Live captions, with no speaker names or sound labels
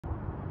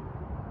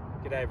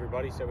G'day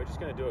everybody. So we're just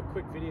going to do a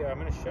quick video. I'm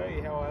going to show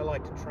you how I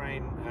like to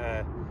train,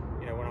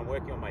 when I'm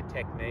working on my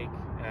technique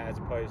as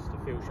opposed to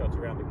field shots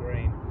around the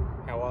green,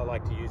 how I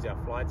like to use our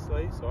flight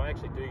sleeves. So I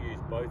actually do use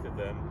both of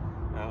them.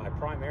 I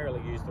primarily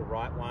use the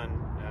right one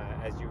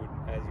as you would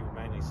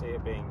mainly see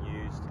it being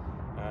used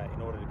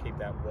in order to keep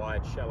that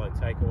wide, shallow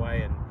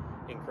takeaway and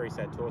increase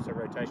that torso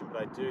rotation.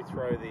 But I do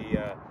throw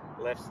the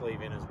left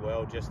sleeve in as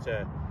well, just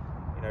to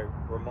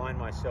remind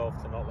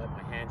myself to not let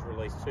my hands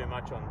release too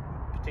much on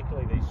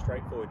particularly these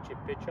straightforward chip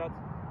pitch shots.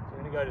 So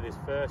I'm going to go to this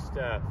first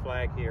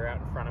flag here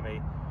out in front of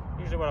me.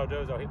 Usually what I'll do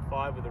is I'll hit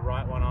 5 with the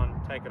right one on,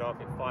 take it off,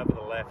 hit 5 with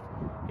the left,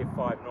 hit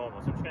 5 normal.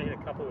 So I'm just going to hit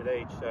a couple with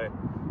each. So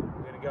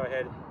I'm going to go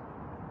ahead,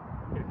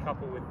 hit a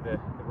couple with the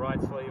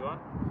right sleeve on.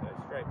 So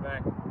straight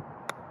back,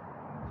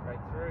 straight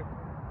through.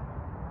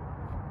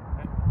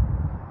 Okay.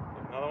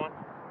 Hit another one.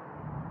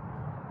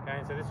 Okay,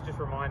 and so this is just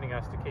reminding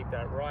us to keep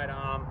that right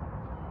arm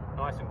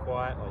nice and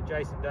quiet, like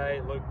Jason Day,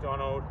 Luke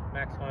Donald,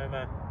 Max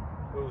Homer,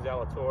 Will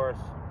Zalatoris,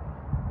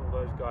 all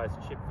those guys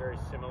chip very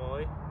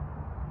similarly.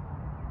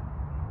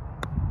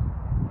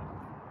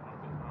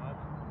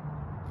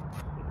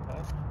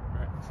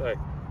 Alright, so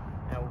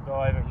now we'll go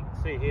over, you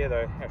can see here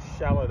though how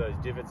shallow those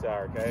divots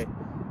are, okay?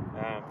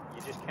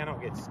 You just cannot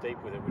get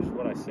steep with it, which is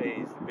what I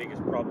see is the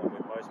biggest problem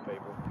with most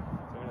people.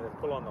 So I'm going to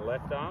pull on the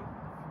left arm,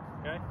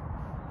 okay?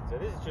 So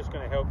this is just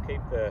going to help keep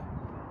the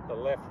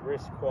left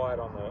wrist quiet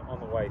on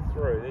the way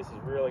through. This is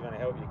really going to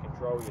help you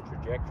control your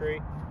trajectory,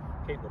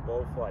 keep the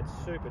ball flight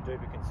super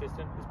duper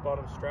consistent. This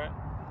bottom strap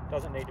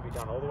doesn't need to be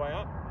done all the way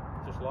up,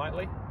 just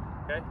lightly,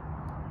 okay?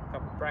 A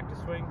couple practice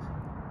swings,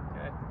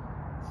 okay?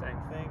 Same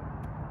thing.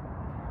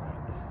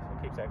 So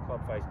it keeps that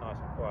club face nice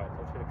and quiet. So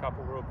let's hit a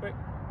couple real quick.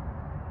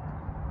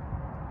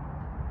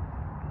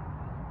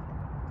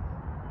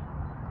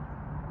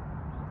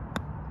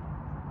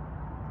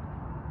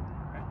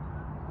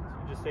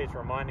 Just see it's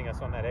reminding us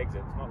on that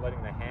exit, it's not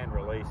letting the hand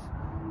release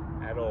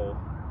at all,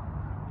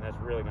 and that's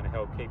really going to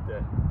help keep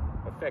the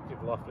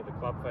effective loft of the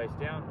club face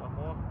down. One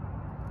more.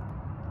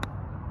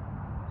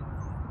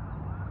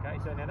 Okay,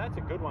 so now that's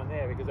a good one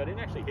there because I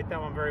didn't actually hit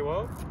that one very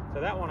well. So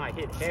that one I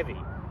hit heavy.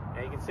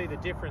 Now you can see the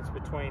difference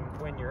between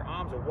when your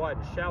arms are wide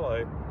and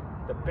shallow,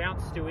 the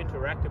bounce still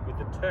interacted with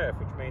the turf,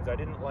 which means I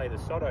didn't lay the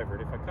sod over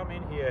it. If I come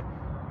in here,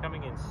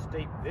 coming in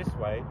steep this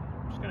way,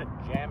 I'm just going to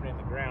jam it in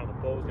the ground. The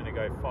ball's going to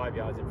go 5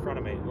 yards in front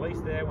of me. At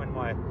least there, when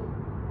my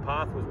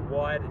path was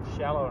wide and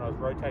shallow and I was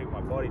rotating my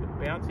body, the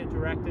bounce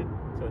interacted,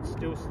 so it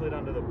still slid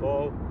under the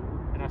ball,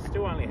 and I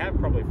still only have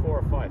probably 4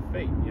 or 5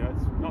 feet.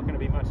 It's not going to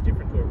be much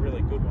different to a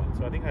really good one.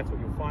 So I think that's what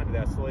you'll find with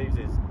our sleeves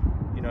is,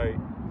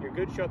 your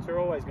good shots are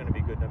always going to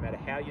be good no matter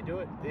how you do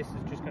it. This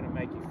is just going to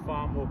make you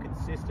far more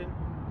consistent,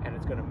 and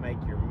it's going to make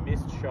your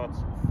missed shots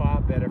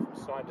far better from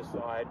side to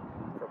side,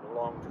 from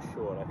long to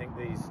short. I think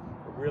these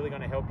are really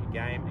going to help your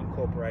game,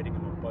 incorporating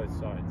them on both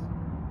sides.